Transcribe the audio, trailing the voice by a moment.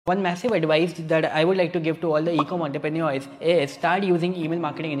One massive advice that I would like to give to all the e-com entrepreneurs is start using email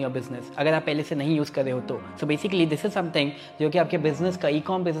marketing in your business. अगर आप पहले से नहीं use कर रहे हो तो. So basically this is something जो कि आपके business का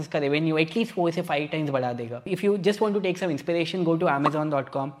e-com business का revenue at least 4 से 5 times बढ़ा देगा. If you just want to take some inspiration, go to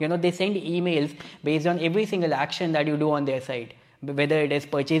Amazon.com. You know they send emails based on every single action that you do on their site. Whether it is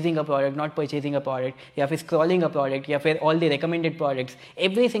purchasing a product, not purchasing a product, या फिर scrolling a product, या फिर all the recommended products,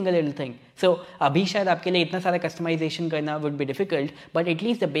 every single little thing. So अभी शायद आपके लिए इतना सारा customization करना would be difficult, but at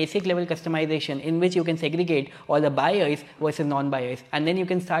least the basic level customization in which you can segregate all the buyers versus non-buyers, and then you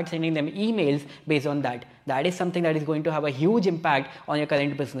can start sending them emails based on that. That is something that is going to have a huge impact on your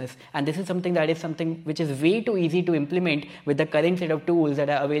current business, and this is something which is way too easy to implement with the current set of tools that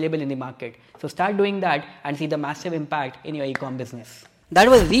are available in the market. So start doing that and see the massive impact in your e-com business. That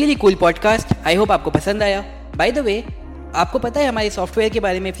was really cool podcast. I hope आपको पसंद आया. By the way, आपको पता है हमारे software के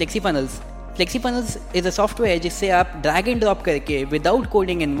बारे में FlexiFunnels. FlexiFunnels is a software जिससे आप ड्रैग एंड ड्रॉप करके विदाउट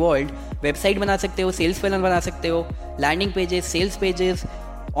कोडिंग इन्वॉल्व वेबसाइट बना सकते हो, सेल्स फनल बना सकते हो, landing pages, sales pages,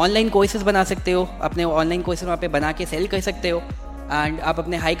 online courses बना सकते हो, अपने ऑनलाइन कोर्सेज वहाँ पे बना के सेल कर सकते हो, एंड आप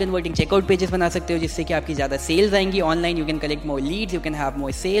अपने हाई कन्वर्टिंग चेकआउट पेजेस बना सकते हो जिससे कि आपकी ज़्यादा सेल्स आएंगी online. You can collect more Leeds, you can have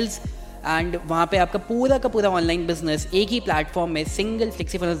more sales, and वहाँ पे आपका पूरा का पूरा ऑनलाइन बिजनेस एक ही प्लेटफॉर्म में सिंगल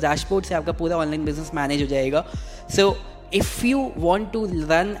FlexiFunnels डैशबोर्ड से आपका पूरा ऑनलाइन बिजनेस मैनेज हो जाएगा. सो if you want to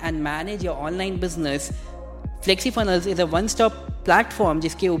run and manage your online business, FlexiFunnels is a one stop platform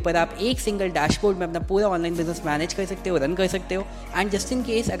जिसके ऊपर आप एक सिंगल डैशबोर्ड में अपना पूरा ऑनलाइन बिजनेस मैनेज कर सकते हो, रन कर सकते हो. एंड जस्ट इन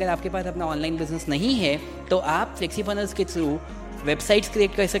केस अगर आपके पास अपना ऑनलाइन बिजनेस नहीं है तो आप FlexiFunnels के थ्रू वेबसाइट्स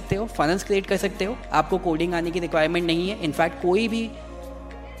क्रिएट कर सकते हो, फनल्स क्रिएट कर सकते हो. आपको कोडिंग आने की रिक्वायरमेंट नहीं है. इनफैक्ट कोई भी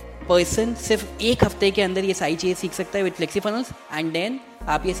पर्सन सिर्फ एक हफ्ते के अंदर ये सारी चीज़ें सीख सकता है विद FlexiFunnels, एंड देन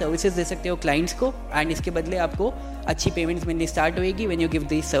आप ये सर्विसेज दे सकते हो क्लाइंट्स को, एंड इसके बदले आपको अच्छी पेमेंट्स मिलनी स्टार्ट होएगी when you give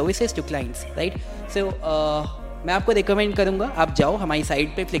these services to clients, right. सो मैं आपको रिकमेंड करूँगा आप जाओ हमारी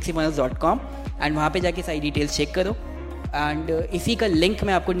साइट पे flexifunnels.com एंड वहाँ पे जाके सारी डिटेल्स चेक करो, एंड इसी का लिंक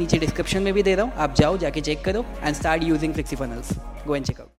मैं आपको नीचे डिस्क्रिप्शन में भी दे रहा हूँ. आप जाओ, जाके चेक करो and start using FlexiFunnels. Go and check out.